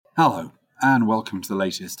Hello, and welcome to the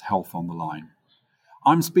latest Health on the Line.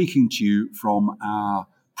 I'm speaking to you from our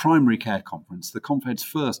primary care conference, the Confed's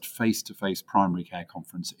first face-to-face primary care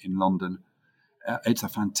conference in London. It's a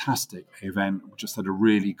fantastic event. We just had a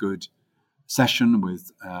really good session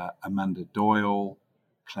with Amanda Doyle,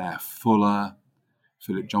 Claire Fuller,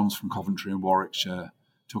 Philip Johns from Coventry and Warwickshire,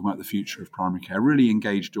 talking about the future of primary care. Really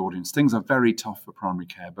engaged audience. Things are very tough for primary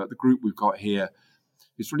care, but the group we've got here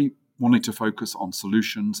is really wanting to focus on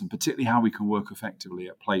solutions and particularly how we can work effectively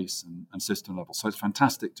at place and system level. So it's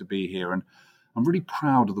fantastic to be here, and I'm really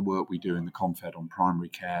proud of the work we do in the Confed on primary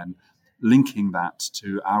care and linking that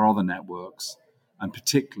to our other networks and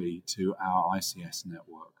particularly to our ICS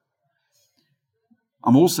network.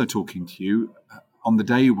 I'm also talking to you on the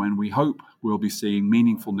day when we hope we'll be seeing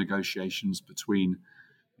meaningful negotiations between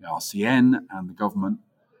the RCN and the government.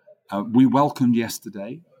 We welcomed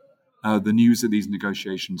yesterday the news that these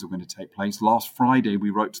negotiations are going to take place. Last Friday, we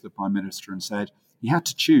wrote to the Prime Minister and said he had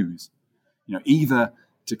to choose, either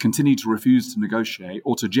to continue to refuse to negotiate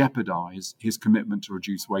or to jeopardise his commitment to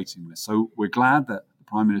reduce waiting lists. So we're glad that the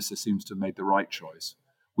Prime Minister seems to have made the right choice.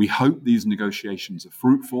 We hope these negotiations are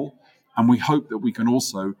fruitful, and we hope that we can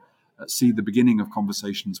also see the beginning of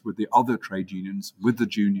conversations with the other trade unions, with the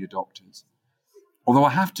junior doctors. Although I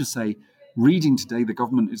have to say, reading today, the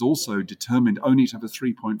government is also determined only to have a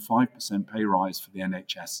 3.5% pay rise for the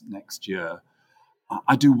NHS next year.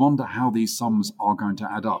 I do wonder how these sums are going to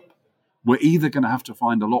add up. We're either going to have to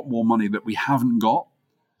find a lot more money that we haven't got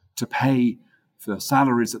to pay for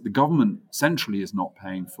salaries that the government centrally is not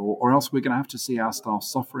paying for, or else we're going to have to see our staff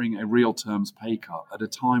suffering a real terms pay cut at a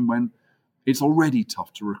time when it's already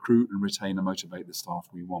tough to recruit and retain and motivate the staff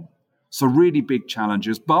we want. So really big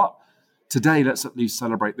challenges, but today, let's at least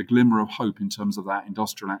celebrate the glimmer of hope in terms of that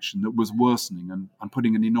industrial action that was worsening and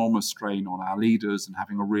putting an enormous strain on our leaders and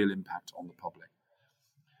having a real impact on the public.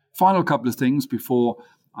 Final couple of things before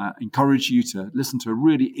I encourage you to listen to a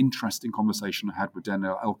really interesting conversation I had with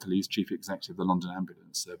Daniel Elkeles, Chief Executive of the London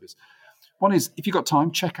Ambulance Service. One is, if you've got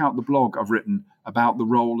time, check out the blog I've written about the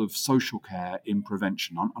role of social care in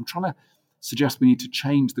prevention. I'm trying to suggest we need to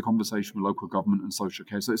change the conversation with local government and social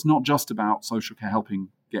care. So it's not just about social care helping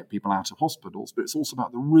get people out of hospitals, but it's also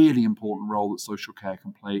about the really important role that social care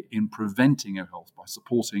can play in preventing ill health by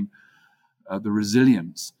supporting the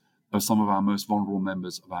resilience of some of our most vulnerable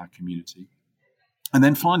members of our community. And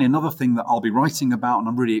then finally, another thing that I'll be writing about and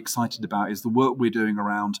I'm really excited about is the work we're doing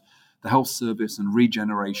around the health service and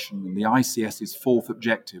regeneration and the ICS's fourth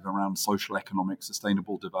objective around social, economic,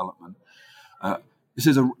 sustainable development. This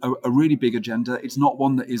is a really big agenda. It's not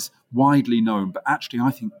one that is widely known, but actually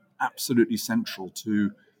I think absolutely central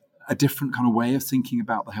to a different kind of way of thinking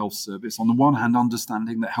about the health service. On the one hand,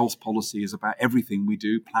 understanding that health policy is about everything we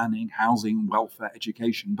do, planning, housing, welfare,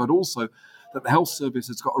 education, but also that the health service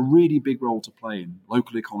has got a really big role to play in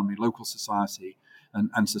local economy, local society, and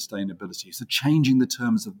sustainability. So changing the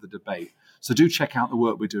terms of the debate. So do check out the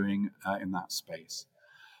work we're doing in that space.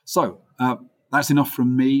 So that's enough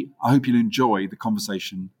from me. I hope you'll enjoy the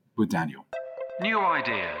conversation with Daniel. New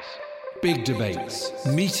ideas. Big debates.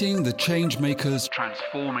 Meeting the change makers.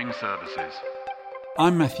 Transforming services.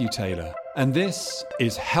 I'm Matthew Taylor, and this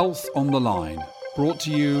is Health on the Line, brought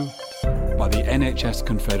to you by the NHS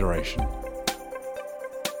Confederation.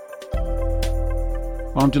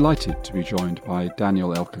 I'm delighted to be joined by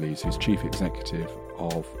Daniel Elkeles, who's Chief Executive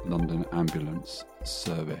of London Ambulance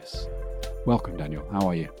Service. Welcome, Daniel. How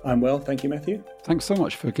are you? I'm well, thank you, Matthew. Thanks so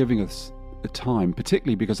much for giving us the time,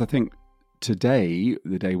 particularly because I think today,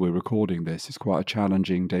 the day we're recording this, is quite a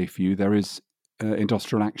challenging day for you. There is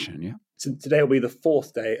industrial action, yeah? So today will be the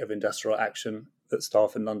fourth day of industrial action that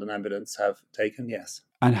staff in London Ambulance have taken, yes.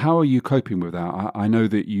 And how are you coping with that? I know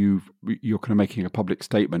that you're kind of making a public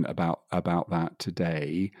statement about that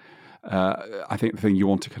today. I think the thing you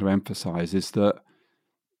want to kind of emphasise is that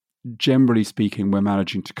generally speaking, we're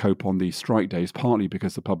managing to cope on these strike days, partly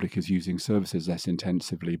because the public is using services less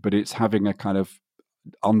intensively, but it's having a kind of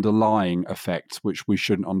underlying effect which we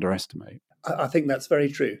shouldn't underestimate. I think that's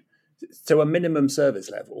very true. So a minimum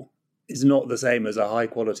service level is not the same as a high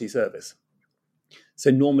quality service.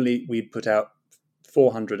 So normally we'd put out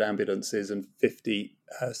 400 ambulances and 50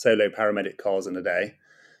 solo paramedic cars in a day.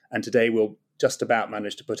 And today we'll just about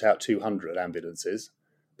manage to put out 200 ambulances.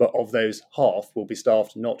 But of those, half will be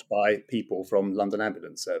staffed not by people from London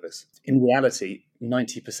Ambulance Service. In reality,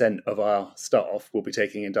 90% of our staff will be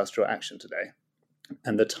taking industrial action today.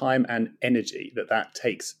 And the time and energy that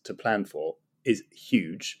takes to plan for is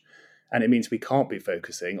huge. And it means we can't be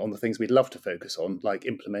focusing on the things we'd love to focus on, like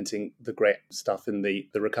implementing the great stuff in the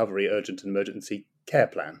Recovery Urgent and Emergency Care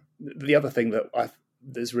Plan. The other thing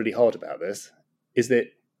that's really hard about this is that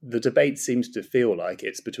the debate seems to feel like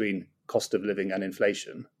it's between cost of living and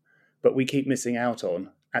inflation, but we keep missing out on,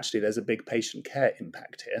 actually, there's a big patient care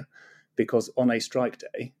impact here, because on a strike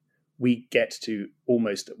day, we get to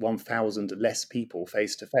almost 1,000 less people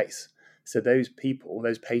face to face. So those people,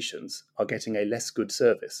 those patients, are getting a less good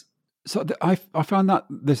service. So I found that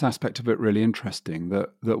this aspect of it really interesting, that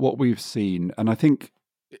what we've seen, and I think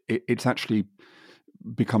it's actually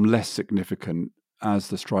become less significant as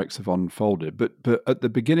the strikes have unfolded, but at the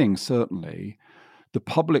beginning, certainly, the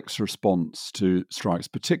public's response to strikes,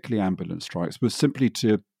 particularly ambulance strikes, was simply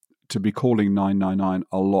to be calling 999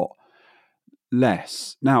 a lot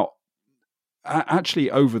less. Now, actually,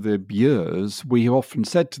 over the years, we have often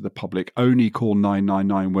said to the public, only call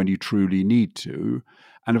 999 when you truly need to.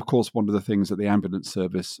 And of course, one of the things that the ambulance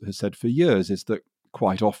service has said for years is that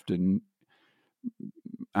quite often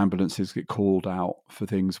ambulances get called out for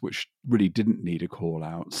things which really didn't need a call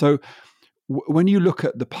out. So when you look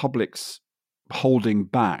at the public's holding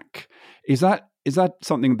back, is that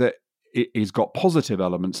something that is got positive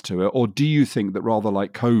elements to it, or do you think that rather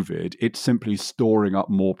like COVID, it's simply storing up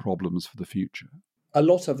more problems for the future? A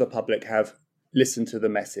lot of the public have listened to the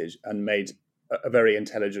message and made a very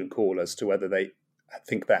intelligent call as to whether they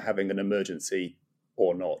think they're having an emergency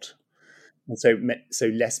or not. And so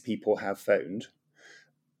less people have phoned.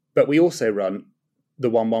 But we also run the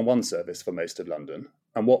 111 service for most of London.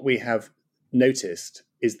 And what we have noticed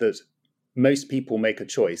is that most people make a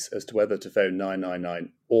choice as to whether to phone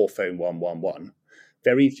 999 or phone 111.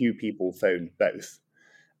 Very few people phone both.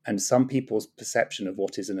 And some people's perception of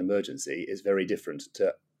what is an emergency is very different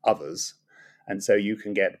to others. And so you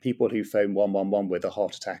can get people who phone 111 with a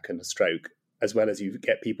heart attack and a stroke, as well as you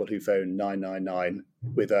get people who phone 999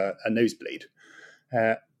 with a nosebleed.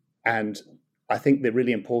 And I think the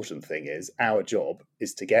really important thing is our job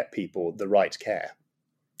is to get people the right care,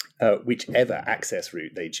 whichever access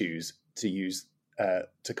route they choose to use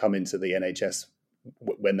to come into the NHS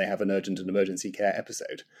when they have an urgent and emergency care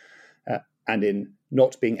episode. And in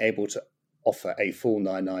not being able to offer a full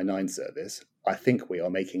 999 service, I think we are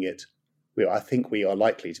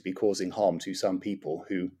likely to be causing harm to some people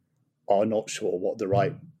who are not sure what the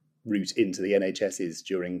right route into the NHS is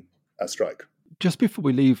during a strike. Just before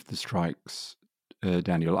we leave the strikes,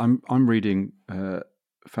 Daniel, I'm reading a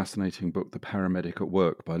fascinating book, The Paramedic at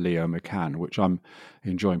Work by Leo McCann, which I'm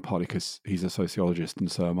enjoying partly because he's a sociologist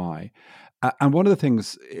and so am I. And one of the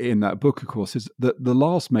things in that book, of course, is that the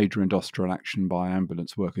last major industrial action by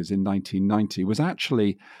ambulance workers in 1990 was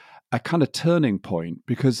actually a kind of turning point,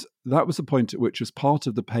 because that was the point at which, as part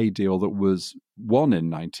of the pay deal that was won in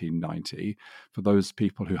 1990, for those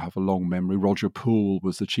people who have a long memory, Roger Poole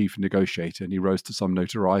was the chief negotiator and he rose to some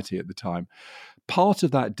notoriety at the time. Part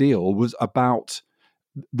of that deal was about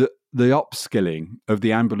the upskilling of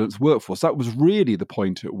the ambulance workforce. That was really the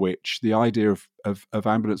point at which the idea of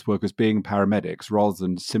ambulance workers being paramedics, rather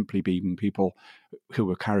than simply being people who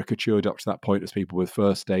were caricatured up to that point as people with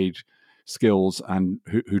first aid skills and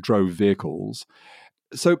who drove vehicles.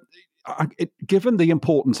 So given the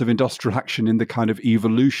importance of industrial action in the kind of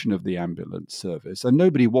evolution of the ambulance service, and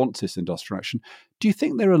nobody wants this industrial action, do you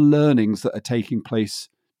think there are learnings that are taking place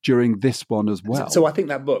during this one as well? So I think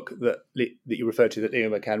that book that you referred to, that Leo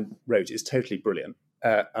McCann wrote, is totally brilliant.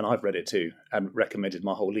 And I've read it too, and recommended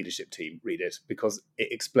my whole leadership team read it, because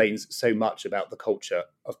it explains so much about the culture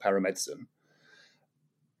of paramedicine.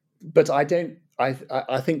 But I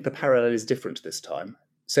think the parallel is different this time.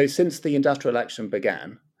 So since the industrial action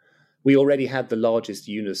began, we already had the largest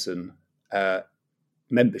unison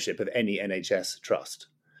membership of any NHS trust,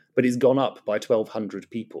 but it's gone up by 1,200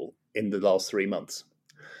 people in the last 3 months.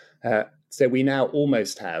 So we now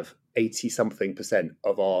almost have 80-something%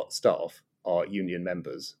 of our staff are union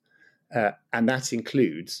members. And that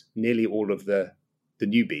includes nearly all of the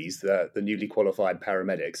newbies, the newly qualified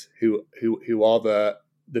paramedics, who are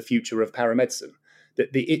the future of paramedicine.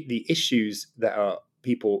 The issues that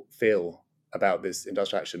people feel about this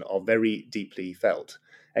industrial action are very deeply felt.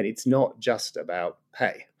 And it's not just about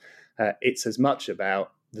pay. It's as much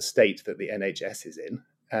about the state that the NHS is in,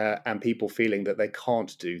 and people feeling that they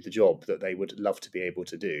can't do the job that they would love to be able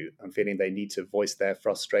to do, and feeling they need to voice their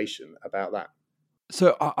frustration about that.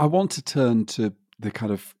 So I want to turn to the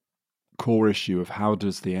kind of core issue of how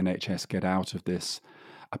does the NHS get out of this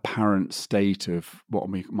apparent state of what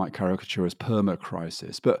we might caricature as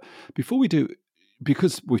perma-crisis. But before we do,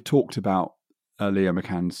 because we've talked about Leo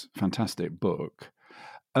McCann's fantastic book,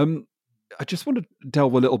 I just want to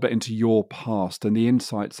delve a little bit into your past and the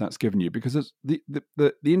insights that's given you, because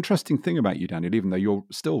the interesting thing about you, Daniel, even though you're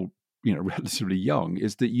still relatively young,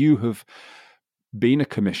 is that you have been a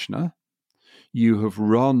commissioner, you have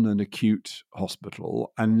run an acute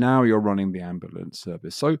hospital, and now you're running the ambulance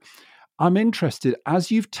service. So I'm interested,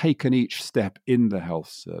 as you've taken each step in the health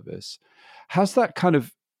service, has that kind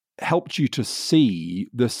of helped you to see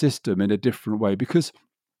the system in a different way? Because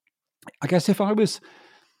I guess if I was,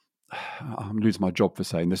 I'm losing my job for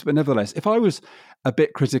saying this, but nevertheless, if I was a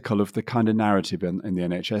bit critical of the kind of narrative in the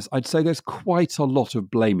NHS, I'd say there's quite a lot of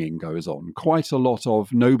blaming goes on, quite a lot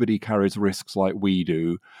of nobody carries risks like we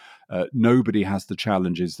do. Nobody has the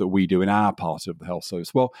challenges that we do in our part of the health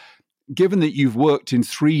service. Well, given that you've worked in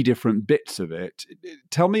 3 different bits of it,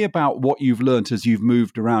 tell me about what you've learned as you've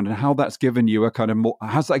moved around and how that's given you a kind of more,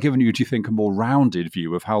 has that given you, do you think, a more rounded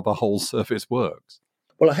view of how the whole service works?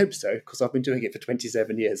 Well, I hope so, because I've been doing it for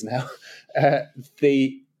 27 years now.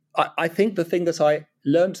 I think the thing that I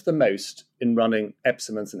learned the most in running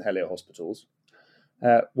Epsom and Heliot hospitals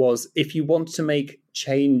was, if you want to make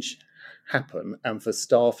change happen and for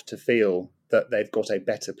staff to feel that they've got a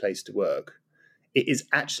better place to work, it is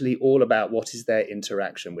actually all about what is their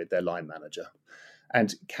interaction with their line manager.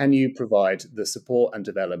 And can you provide the support and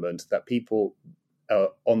development that people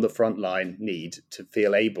on the front line need to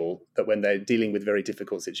feel able that when they're dealing with very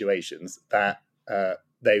difficult situations, that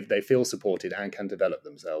they feel supported and can develop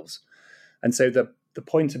themselves. And so the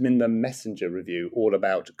point in the Messenger review, all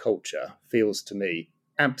about culture, feels to me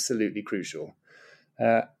absolutely crucial.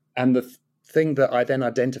 And the thing that I then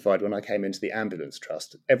identified when I came into the ambulance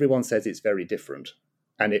trust, everyone says it's very different.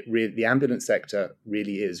 And the ambulance sector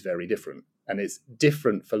really is very different. And it's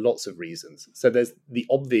different for lots of reasons. So there's the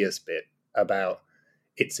obvious bit about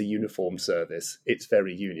it's a uniform service. It's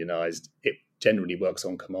very unionized. It generally works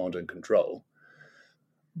on command and control.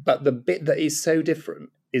 But the bit that is so different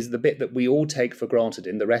is the bit that we all take for granted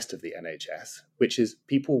in the rest of the NHS, which is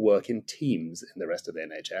people work in teams in the rest of the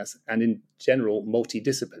NHS and in general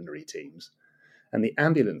multidisciplinary teams. And the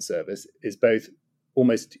ambulance service is both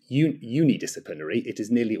almost unidisciplinary. It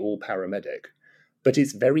is nearly all paramedic, but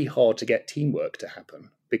it's very hard to get teamwork to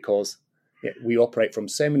happen because we operate from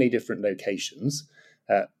so many different locations.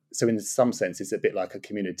 So in some sense, it's a bit like a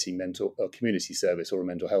community service or a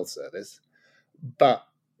mental health service. But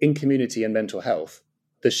in community and mental health,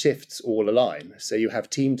 the shifts all align. So you have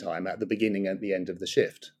team time at the beginning and the end of the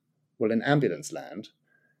shift. Well, in ambulance land,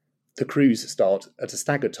 the crews start at a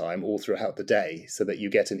staggered time all throughout the day so that you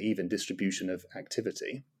get an even distribution of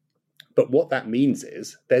activity. But what that means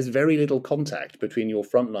is there's very little contact between your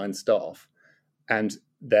frontline staff and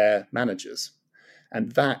their managers.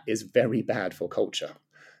 And that is very bad for culture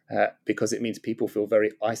because it means people feel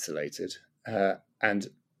very isolated and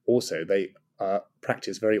also they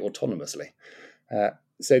practice very autonomously.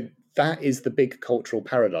 So that is the big cultural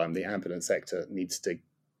paradigm the ambulance sector needs to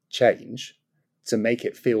change to make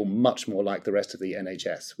it feel much more like the rest of the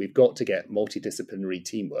NHS. We've got to get multidisciplinary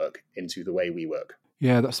teamwork into the way we work.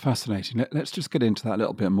 Yeah, that's fascinating. Let's just get into that a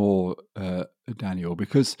little bit more, Daniel,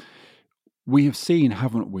 because we have seen,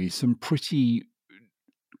 haven't we, some pretty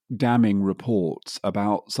damning reports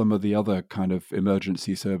about some of the other kind of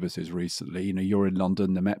emergency services recently. You know, you're in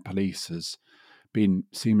London, the Met Police has been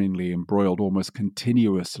seemingly embroiled almost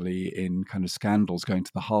continuously in kind of scandals going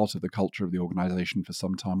to the heart of the culture of the organisation for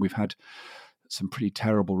some time. We've had some pretty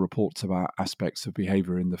terrible reports about aspects of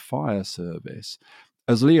behaviour in the fire service.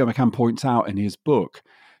 As Leo McCann points out in his book,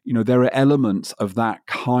 you know, there are elements of that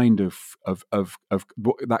kind of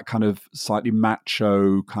that kind of slightly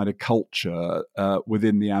macho kind of culture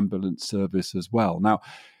within the ambulance service as well. Now,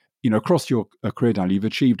 you know, across your career, Daniel, you've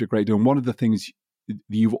achieved a great deal. And one of the things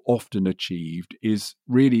you've often achieved is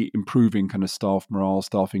really improving kind of staff morale,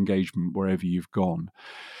 staff engagement wherever you've gone.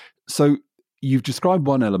 So you've described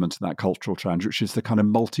one element of that cultural change, which is the kind of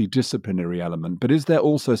multidisciplinary element. But is there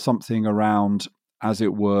also something around, as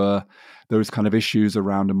it were, those kind of issues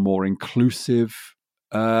around a more inclusive,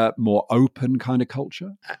 more open kind of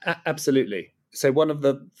culture? Absolutely. So one of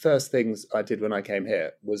the first things I did when I came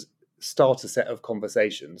here was start a set of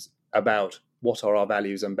conversations about what are our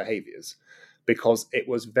values and behaviours, because it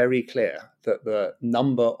was very clear that the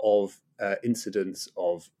number of incidents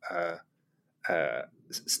of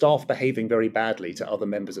staff behaving very badly to other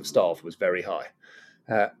members of staff was very high.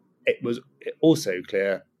 It was also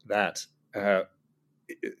clear that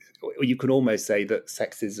you can almost say that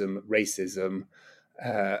sexism, racism,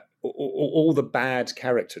 all the bad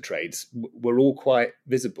character traits were all quite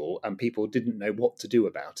visible and people didn't know what to do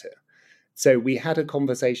about it. So we had a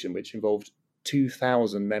conversation which involved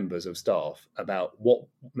 2,000 members of staff about what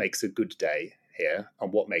makes a good day here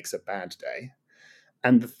and what makes a bad day.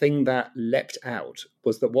 And the thing that leapt out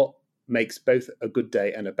was that what makes both a good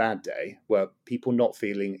day and a bad day were people not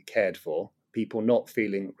feeling cared for, people not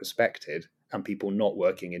feeling respected, and people not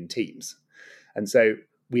working in teams. And so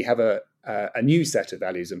we have a new set of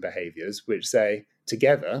values and behaviours which say,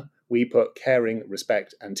 together, we put caring,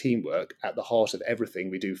 respect and teamwork at the heart of everything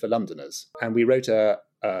we do for Londoners. And we wrote a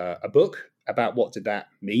book about what did that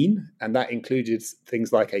mean. And that included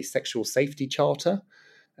things like a sexual safety charter.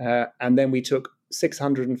 And then we took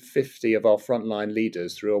 650 of our frontline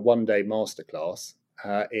leaders through a one-day masterclass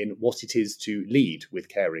in what it is to lead with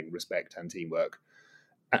caring, respect and teamwork.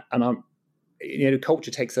 And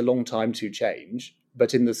culture takes a long time to change,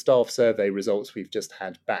 but in the staff survey results we've just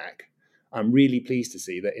had back, I'm really pleased to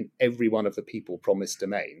see that in every one of the people promised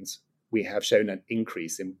domains, we have shown an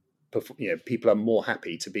increase in, people are more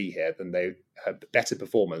happy to be here than they have better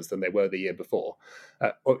performance than they were the year before,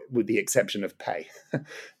 with the exception of pay.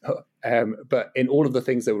 But in all of the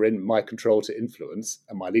things that were in my control to influence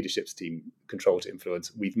and my leadership's team control to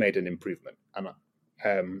influence, we've made an improvement. And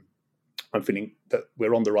I'm feeling that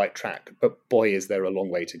we're on the right track, but boy, is there a long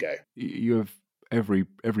way to go. You have every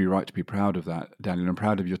right to be proud of that, Daniel, and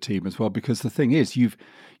proud of your team as well, because the thing is, you've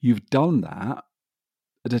done that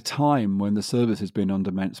at a time when the service has been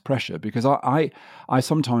under immense pressure. Because I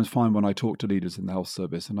sometimes find when I talk to leaders in the health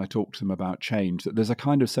service and I talk to them about change, that there's a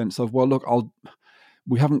kind of sense of, well, look,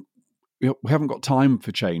 we haven't got time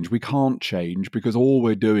for change. We can't change because all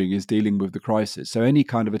we're doing is dealing with the crisis. So any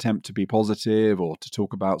kind of attempt to be positive or to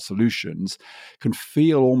talk about solutions can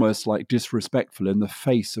feel almost like disrespectful in the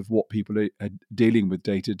face of what people are dealing with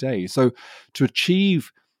day to day. So to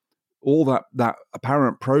achieve all that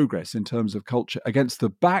apparent progress in terms of culture against the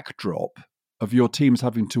backdrop of your teams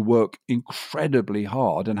having to work incredibly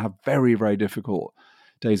hard and have very, very difficult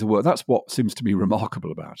days of work, that's what seems to be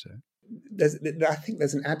remarkable about it. I think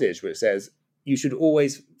there's an adage which says you should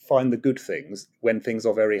always find the good things when things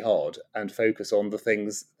are very hard and focus on the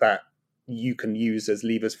things that you can use as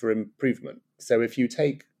levers for improvement. So if you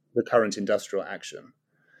take the current industrial action,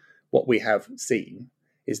 what we have seen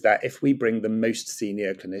is that if we bring the most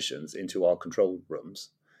senior clinicians into our control rooms,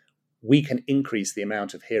 we can increase the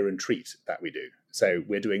amount of hear and treat that we do. So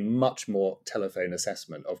we're doing much more telephone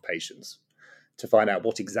assessment of patients to find out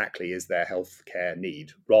what exactly is their healthcare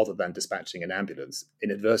need, rather than dispatching an ambulance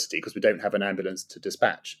in adversity because we don't have an ambulance to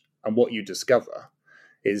dispatch. And what you discover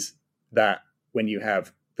is that when you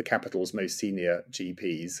have the capital's most senior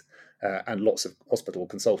GPs and lots of hospital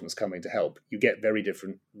consultants coming to help, you get very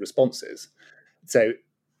different responses. So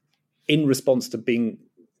in response to being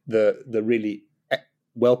the really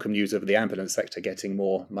welcome news of the ambulance sector getting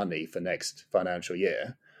more money for next financial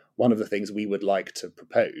year, one of the things we would like to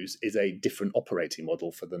propose is a different operating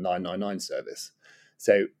model for the 999 service.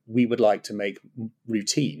 So we would like to make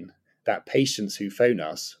routine that patients who phone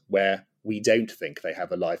us where we don't think they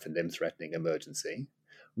have a life and limb-threatening emergency,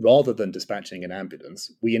 rather than dispatching an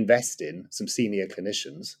ambulance, we invest in some senior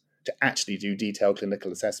clinicians to actually do detailed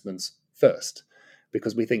clinical assessments first,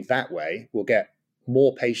 because we think that way we'll get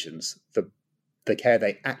more patients the care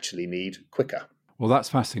they actually need quicker. Well, that's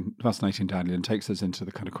fascinating, Daniel, and takes us into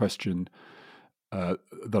the kind of question that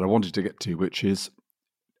I wanted to get to, which is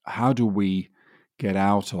how do we get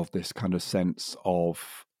out of this kind of sense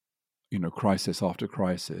of, crisis after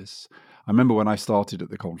crisis? I remember when I started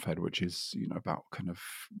at the Confed, which is, about kind of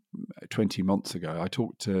 20 months ago, I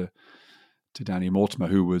talked to Danny Mortimer,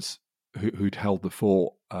 who'd held the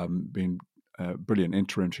fort, being a brilliant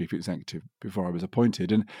interim chief executive before I was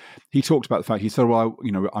appointed. And he talked about the fact, he said, well,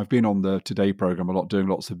 I've been on the Today programme a lot, doing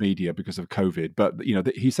lots of media because of COVID, but,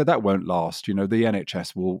 he said that won't last. The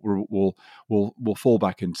NHS will fall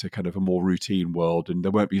back into kind of a more routine world and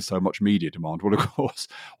there won't be so much media demand. Well, of course,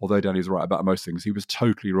 although Danny's right about most things, he was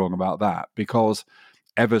totally wrong about that, because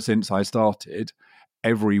ever since I started,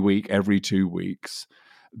 every week, every 2 weeks,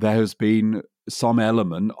 there has been some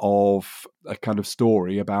element of a kind of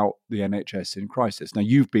story about the NHS in crisis. Now,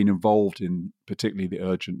 you've been involved in particularly the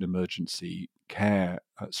urgent emergency care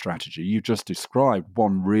strategy. You just described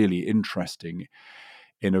one really interesting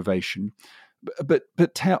innovation. But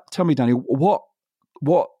tell me, Daniel,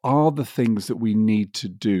 what are the things that we need to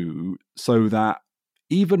do so that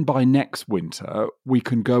even by next winter, we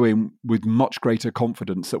can go in with much greater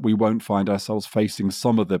confidence that we won't find ourselves facing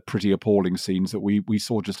some of the pretty appalling scenes that we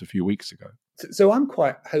saw just a few weeks ago? So I'm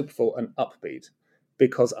quite hopeful and upbeat,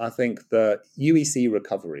 because I think the UEC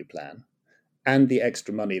recovery plan and the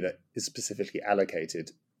extra money that is specifically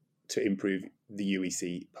allocated to improve the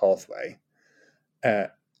UEC pathway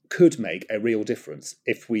could make a real difference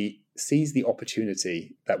if we seize the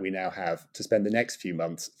opportunity that we now have to spend the next few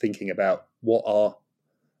months thinking about what are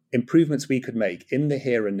improvements we could make in the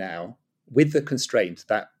here and now, with the constraint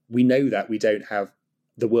that we know that we don't have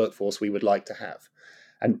the workforce we would like to have.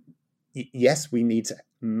 And yes, we need to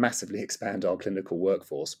massively expand our clinical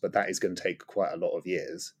workforce, but that is going to take quite a lot of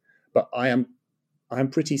years. But I'm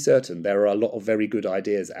pretty certain there are a lot of very good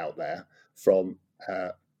ideas out there from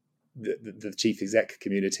the chief exec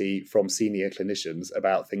community, from senior clinicians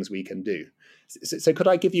about things we can do. So could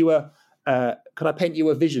I give you could I paint you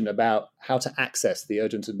a vision about how to access the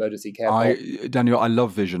urgent emergency care? Daniel, I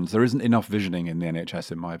love visions. There isn't enough visioning in the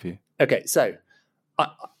NHS, in my view. Okay, so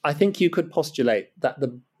I think you could postulate that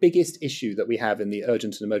the biggest issue that we have in the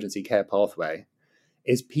urgent and emergency care pathway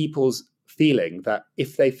is people's feeling that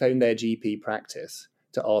if they phone their GP practice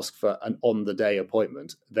to ask for an on-the-day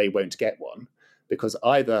appointment, they won't get one, because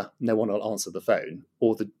either no one will answer the phone,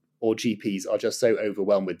 or GPs are just so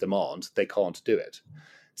overwhelmed with demand they can't do it.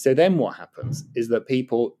 So then what happens is that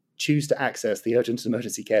people choose to access the urgent and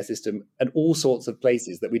emergency care system at all sorts of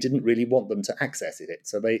places that we didn't really want them to access it.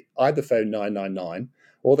 So they either phone 999,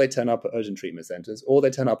 or they turn up at urgent treatment centres, or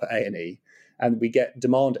they turn up at A&E, and we get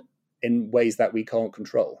demand in ways that we can't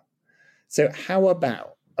control. So how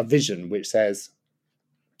about a vision which says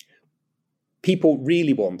people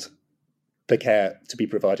really want the care to be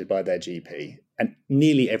provided by their GP, and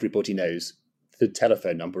nearly everybody knows the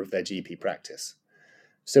telephone number of their GP practice.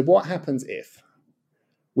 So what happens if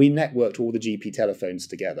we networked all the GP telephones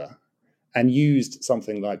together and used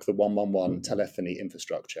something like the 111 telephony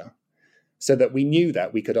infrastructure so that we knew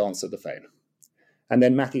that we could answer the phone? And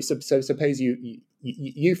then, Matthew, so suppose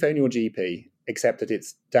you phone your GP, except that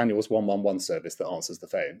it's Daniel's 111 service that answers the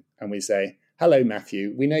phone. And we say, hello,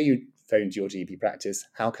 Matthew, we know you phoned your GP practice.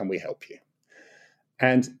 How can we help you?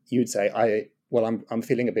 And you'd say, I'm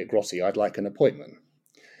feeling a bit grotty. I'd like an appointment.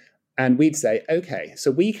 And we'd say, okay, so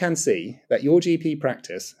we can see that your GP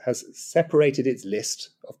practice has separated its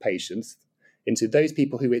list of patients into those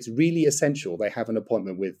people who it's really essential they have an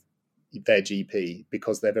appointment with their GP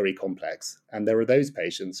because they're very complex. And there are those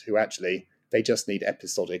patients who actually, they just need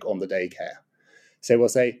episodic on-the-day care. So we'll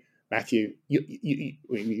say, Matthew,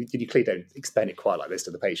 you clearly don't explain it quite like this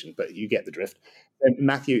to the patient, but you get the drift.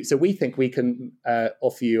 Matthew, so we think we can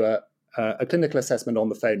offer you a clinical assessment on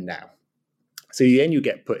the phone now. So then you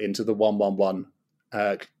get put into the 111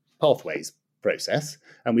 pathways process,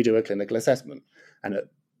 and we do a clinical assessment. And at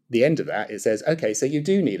the end of that, it says, okay, so you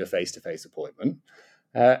do need a face-to-face appointment.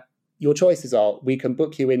 Your choices are, we can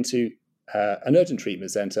book you into an urgent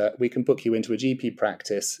treatment centre, we can book you into a GP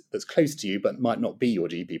practice that's close to you but might not be your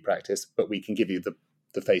GP practice, but we can give you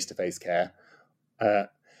the face-to-face care.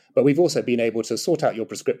 But we've also been able to sort out your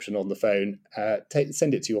prescription on the phone,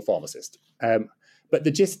 send it to your pharmacist. But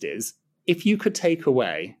the gist is, if you could take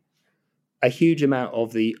away a huge amount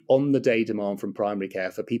of the on-the-day demand from primary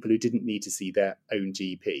care for people who didn't need to see their own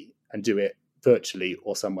GP and do it virtually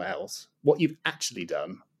or somewhere else, what you've actually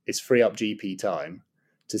done is free up GP time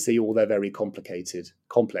to see all their very complicated,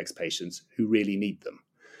 complex patients who really need them.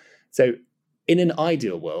 So in an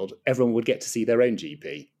ideal world, everyone would get to see their own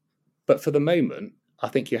GP. But for the moment, I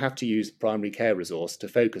think you have to use primary care resource to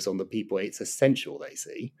focus on the people it's essential they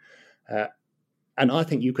see. And I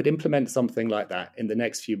think you could implement something like that in the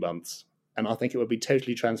next few months. And I think it would be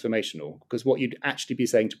totally transformational, because what you'd actually be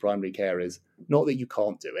saying to primary care is not that you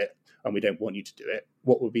can't do it and we don't want you to do it.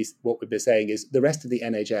 What we'd be saying is the rest of the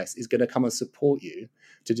NHS is going to come and support you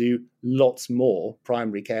to do lots more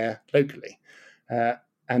primary care locally.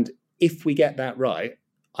 And if we get that right,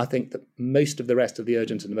 I think that most of the rest of the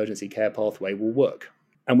urgent and emergency care pathway will work.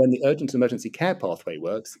 And when the urgent and emergency care pathway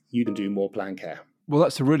works, you can do more planned care. Well,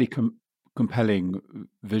 that's a really compelling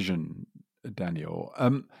vision, Daniel.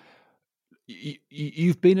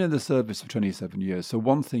 You've been in the service for 27 years. So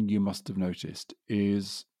one thing you must have noticed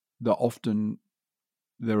is that often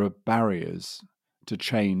there are barriers to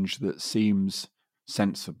change that seems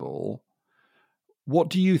sensible. What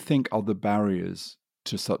do you think are the barriers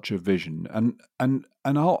to such a vision? And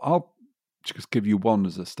I'll just give you one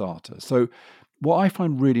as a starter. So what I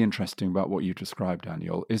find really interesting about what you described,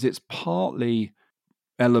 Daniel, is it's partly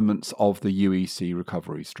elements of the UEC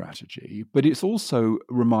recovery strategy, but it also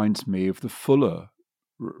reminds me of the Fuller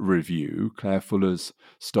review, Claire Fuller's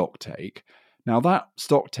stocktake. Now, that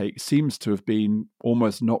stocktake seems to have been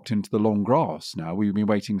almost knocked into the long grass now. We've been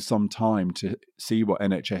waiting some time to see what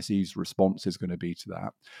NHSE's response is going to be to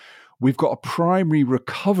that. We've got a primary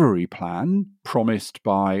recovery plan promised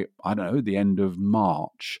by, the end of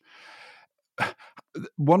March.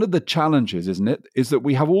 One of the challenges, isn't it, is that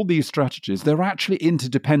we have all these strategies. They're actually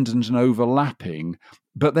interdependent and overlapping,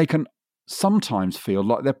 but they can sometimes feel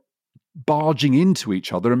like they're barging into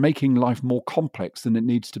each other and making life more complex than it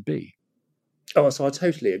needs to be. Oh, so I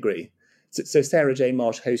totally agree. So Sarah Jane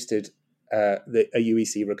Marsh hosted a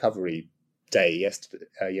UEC recovery day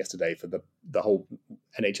yesterday for the whole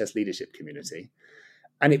NHS leadership community.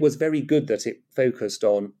 And it was very good that it focused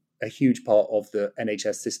on a huge part of the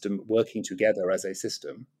NHS system working together as a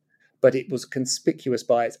system. But it was conspicuous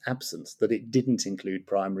by its absence that it didn't include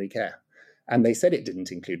primary care. And they said it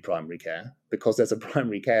didn't include primary care because there's a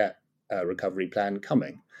primary care recovery plan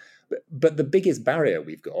coming. But the biggest barrier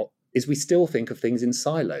we've got is we still think of things in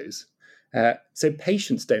silos. So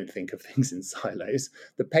patients don't think of things in silos.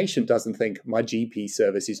 The patient doesn't think my GP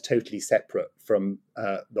service is totally separate from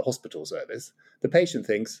the hospital service. The patient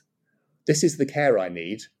thinks, this is the care I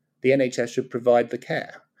need. The NHS should provide the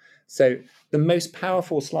care. So the most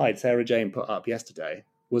powerful slide Sarah Jane put up yesterday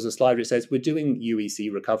was a slide which says we're doing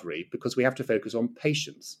UEC recovery because we have to focus on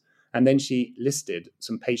patients. And then she listed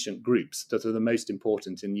some patient groups that are the most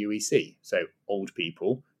important in UEC. So old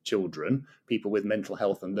people, children, people with mental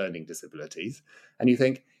health and learning disabilities. And you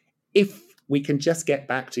think, if we can just get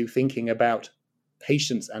back to thinking about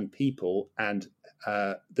patients and people and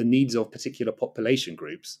the needs of particular population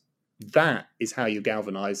groups, that is how you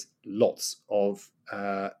galvanize lots of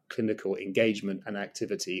clinical engagement and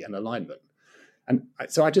activity and alignment. And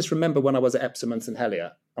so I just remember when I was at Epsom and St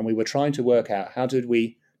Helier, and we were trying to work out how did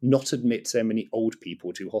we not admit so many old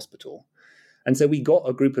people to hospital. And so we got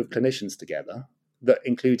a group of clinicians together that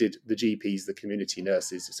included the GPs, the community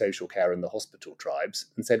nurses, social care, and the hospital tribes,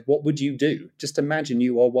 and said, what would you do? Just imagine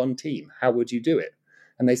you are one team. How would you do it?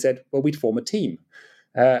 And they said, well, we'd form a team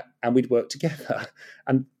and we'd work together.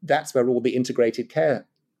 And that's where all the integrated care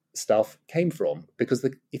stuff came from. Because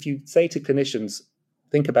if you say to clinicians,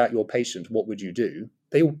 think about your patient, what would you do?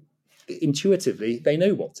 They intuitively, they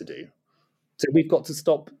know what to do. So we've got to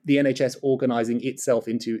stop the NHS organising itself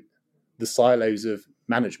into the silos of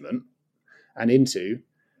management and into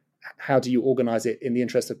how do you organise it in the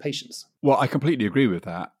interest of patients? Well, I completely agree with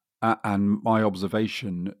that. And my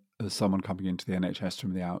observation as someone coming into the NHS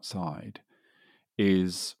from the outside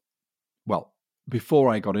is, well,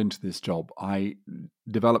 before I got into this job, I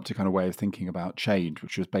developed a kind of way of thinking about change,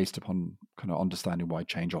 which was based upon kind of understanding why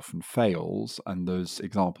change often fails and those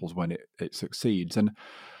examples when it succeeds. And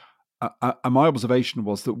my observation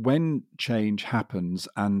was that when change happens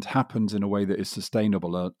and happens in a way that is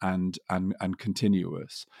sustainable and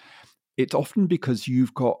continuous, it's often because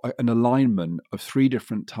you've got an alignment of three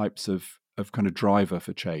different types of kind of driver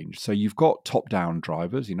for change. So you've got top-down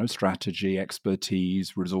drivers, strategy,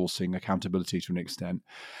 expertise, resourcing, accountability to an extent.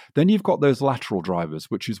 Then you've got those lateral drivers,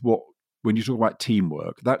 which is what, when you talk about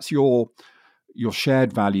teamwork, that's your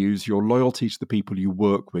shared values, your loyalty to the people you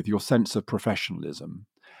work with, your sense of professionalism.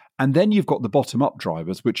 And then you've got the bottom-up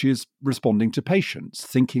drivers, which is responding to patients,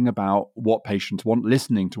 thinking about what patients want,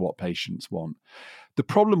 listening to what patients want. The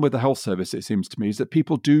problem with the health service, it seems to me, is that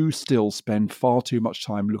people do still spend far too much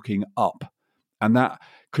time looking up. And that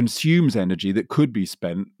consumes energy that could be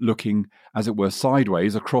spent looking, as it were,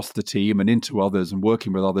 sideways across the team and into others and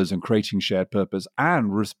working with others and creating shared purpose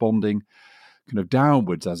and responding kind of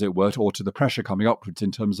downwards, as it were, or to the pressure coming upwards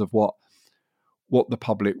in terms of what the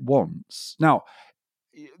public wants. Now,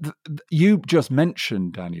 you just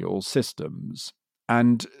mentioned, Daniel, systems,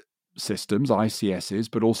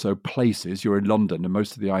 ICSs, but also places. You're in London, and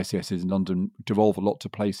most of the ICSs in London devolve a lot to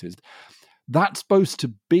places. That's supposed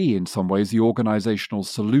to be, in some ways, the organisational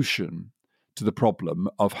solution to the problem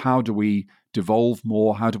of how do we devolve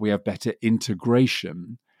more, how do we have better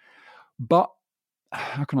integration. But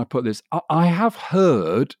how can I put this? I have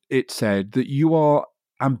heard it said that you are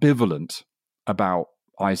ambivalent about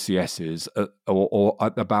ICSs or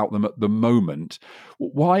about them at the moment.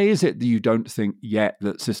 Why is it that you don't think yet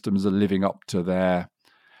that systems are living up to their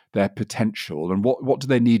potential, and what do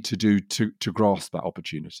they need to do to grasp that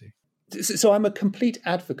opportunity? So I'm a complete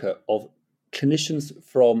advocate of clinicians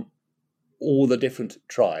from all the different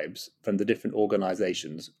tribes, from the different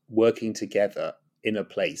organisations, working together in a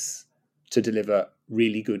place to deliver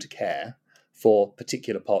really good care for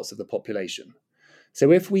particular parts of the population.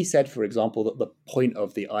 So if we said, for example, that the point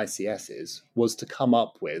of the ICSs was to come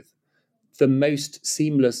up with the most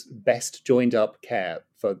seamless, best joined up care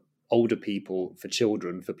for older people, for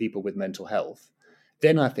children, for people with mental health,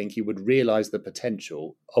 then I think you would realise the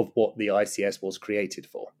potential of what the ICS was created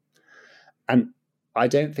for. And I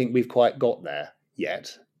don't think we've quite got there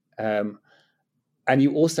yet. And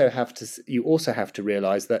you also have to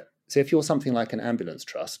realise that, so if you're something like an ambulance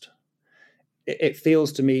trust, it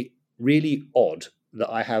feels to me really odd that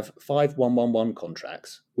I have 5 111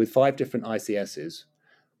 contracts with 5 different ICSs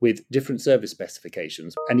with different service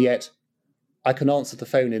specifications, and yet I can answer the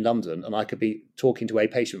phone in London and I could be talking to a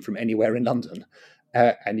patient from anywhere in London,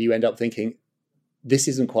 and you end up thinking, this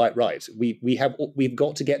isn't quite right. We've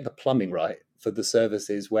got to get the plumbing right for the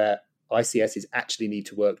services where ICSs actually need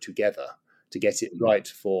to work together to get it right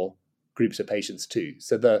for groups of patients too.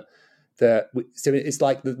 So so it's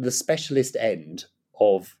like the specialist end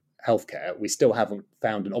of healthcare. We still haven't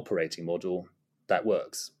found an operating model that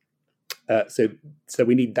works. So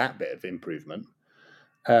we need that bit of improvement.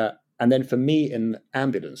 And then for me in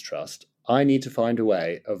Ambulance Trust, I need to find a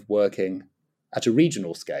way of working at a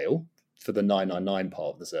regional scale for the 999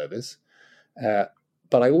 part of the service.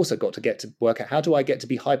 But I also got to work out how do I get to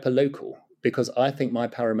be hyper-local? Because I think my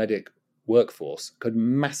paramedic workforce could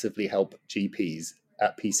massively help GPs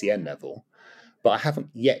at PCN level. But I haven't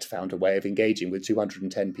yet found a way of engaging with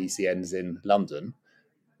 210 PCNs in London.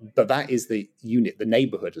 But that is the unit, the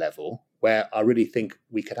neighbourhood level, where I really think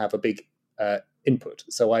we could have a big input.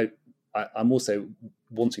 So I'm also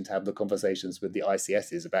wanting to have the conversations with the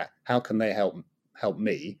ICSs about how can they help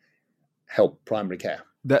me help primary care.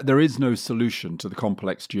 There is no solution to the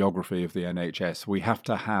complex geography of the NHS. We have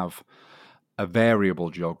to have a variable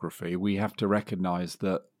geography. We have to recognise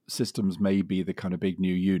that systems may be the kind of big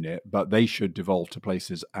new unit, but they should devolve to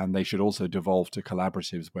places, and they should also devolve to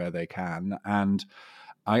collaboratives where they can. And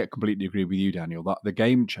I completely agree with you, Daniel, that the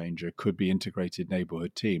game changer could be integrated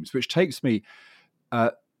neighbourhood teams, which takes me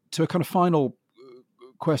to a kind of final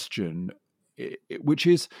question, which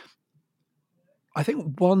is, I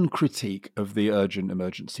think one critique of the urgent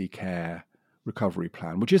emergency care recovery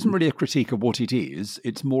plan, which isn't really a critique of what it is,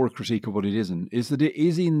 it's more a critique of what it isn't, is that it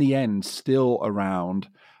is in the end still around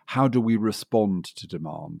how do we respond to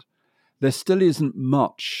demand. There still isn't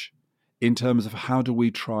much in terms of how do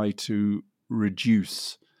we try to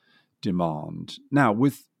reduce demand. Now,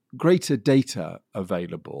 with greater data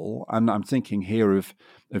available, and I'm thinking here of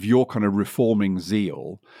your kind of reforming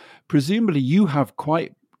zeal, presumably you have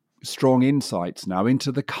quite strong insights now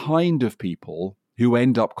into the kind of people who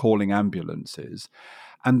end up calling ambulances,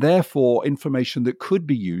 and therefore information that could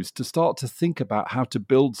be used to start to think about how to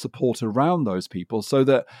build support around those people so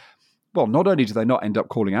that, well, not only do they not end up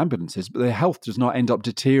calling ambulances, but their health does not end up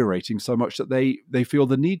deteriorating so much that they feel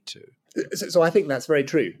the need to. So I think that's very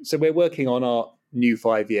true. So we're working on our new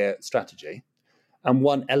 5-year strategy, and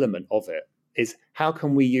one element of it is how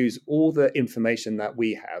can we use all the information that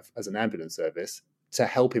we have as an ambulance service to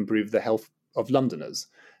help improve the health of Londoners.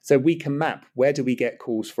 So we can map where do we get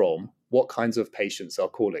calls from, what kinds of patients are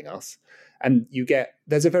calling us, and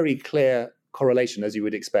there's a very clear correlation, as you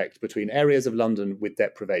would expect, between areas of London with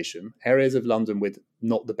deprivation, areas of London with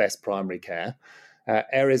not the best primary care,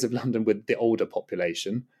 areas of London with the older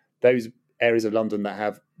population. Those areas of London that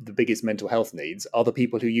have the biggest mental health needs are the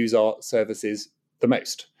people who use our services the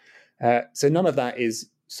most. So none of that is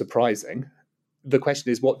surprising. The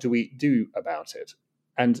question is, what do we do about it?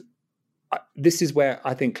 And this is where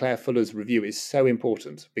I think Claire Fuller's review is so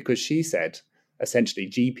important, because she said, essentially,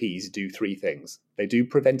 GPs do 3 things. They do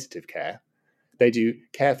preventative care, they do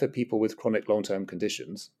care for people with chronic long-term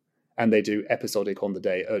conditions, and they do episodic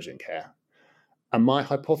on-the-day urgent care. And my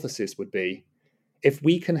hypothesis would be, if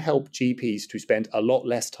we can help GPs to spend a lot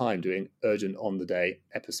less time doing urgent on-the-day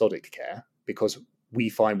episodic care, because we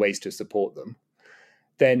find ways to support them,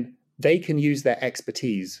 then they can use their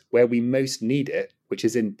expertise where we most need it, which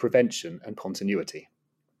is in prevention and continuity.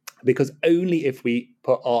 Because only if we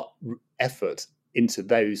put our effort into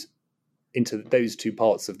those 2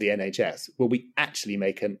 parts of the NHS will we actually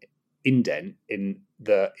make an indent in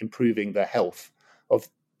the improving the health of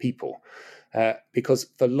people. Because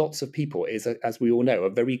for lots of people, it is, as we all know, a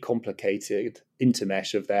very complicated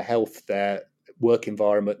intermesh of their health, their work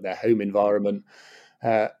environment, their home environment.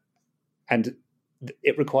 And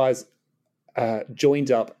it requires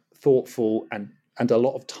joined up, thoughtful, and a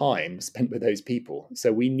lot of time spent with those people.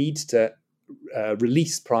 So we need to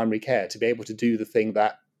release primary care to be able to do the thing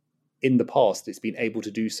that in the past it's been able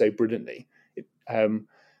to do so brilliantly,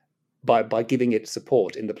 by giving it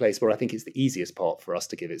support in the place where I think it's the easiest part for us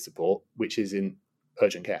to give it support, which is in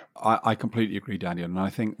urgent care. I completely agree, Daniel. And I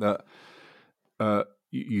think that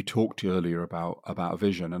you talked earlier about a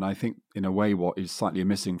vision, and I think in a way what is slightly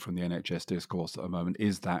missing from the NHS discourse at the moment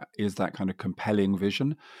is that kind of compelling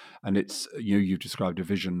vision. And it's, you've described a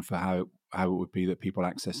vision for how it would be that people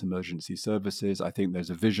access emergency services. I think there's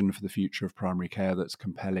a vision for the future of primary care that's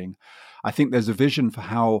compelling. I think there's a vision for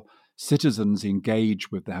how citizens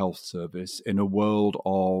engage with the health service in a world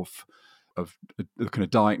of a kind of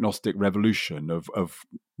diagnostic revolution of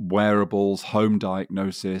wearables, home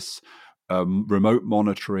diagnosis, remote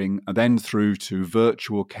monitoring, and then through to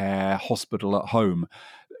virtual care, hospital at home.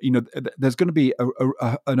 There's going to be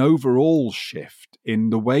an overall shift in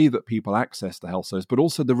the way that people access the health service, but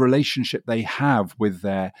also the relationship they have with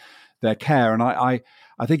their care. And I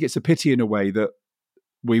think it's a pity in a way that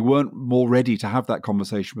we weren't more ready to have that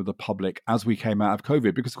conversation with the public as we came out of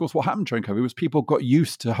COVID. Because, of course, what happened during COVID was people got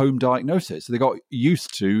used to home diagnosis. So they got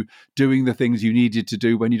used to doing the things you needed to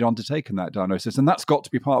do when you'd undertaken that diagnosis. And that's got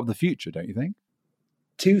to be part of the future, don't you think?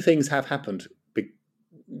 Two things have happened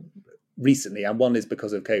recently, and one is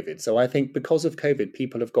because of COVID. So I think because of COVID,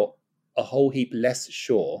 people have got a whole heap less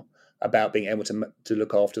sure about being able to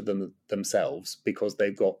look after themselves, because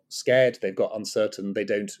they've got scared, they've got uncertain, they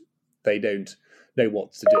don't know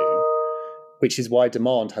what to do, which is why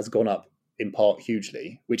demand has gone up in part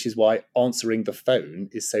hugely, which is why answering the phone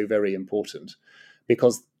is so very important.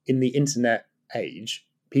 Because in the internet age,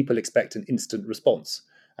 people expect an instant response.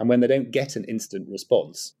 And when they don't get an instant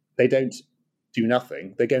response, they don't do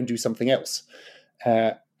nothing, they go and do something else.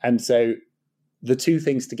 And so the two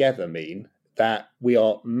things together mean that we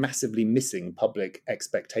are massively missing public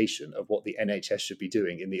expectation of what the NHS should be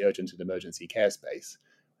doing in the urgent and emergency care space.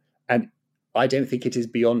 And I don't think it is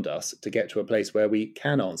beyond us to get to a place where we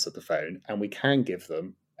can answer the phone and we can give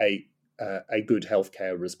them a good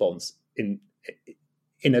healthcare response in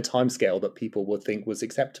a timescale that people would think was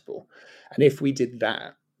acceptable. And if we did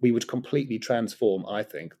that, we would completely transform, I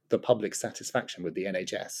think, the public satisfaction with the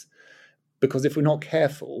NHS. Because if we're not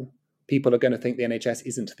careful, people are going to think the NHS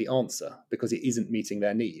isn't the answer because it isn't meeting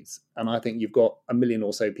their needs. And I think you've got 1 million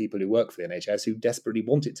or so people who work for the NHS who desperately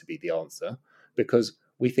want it to be the answer, because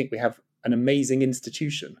we think we have an amazing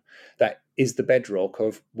institution that is the bedrock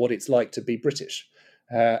of what it's like to be British.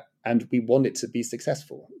 And we want it to be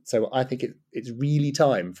successful. So I think it's really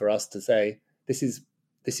time for us to say, this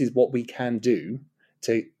is what we can do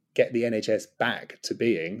to get the NHS back to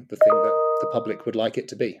being the thing that the public would like it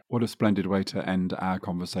to be. What a splendid way to end our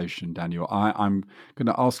conversation, Daniel. I'm going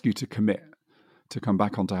to ask you to commit to come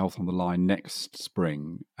back onto Health on the Line next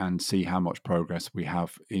spring and see how much progress we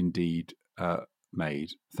have indeed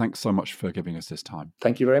made. Thanks so much for giving us this time.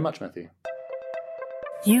 Thank you very much, Matthew.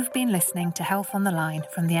 You've been listening to Health on the Line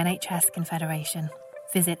from the NHS Confederation.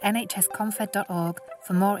 Visit nhsconfed.org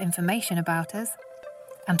for more information about us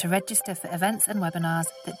and to register for events and webinars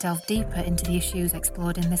that delve deeper into the issues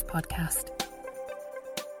explored in this podcast.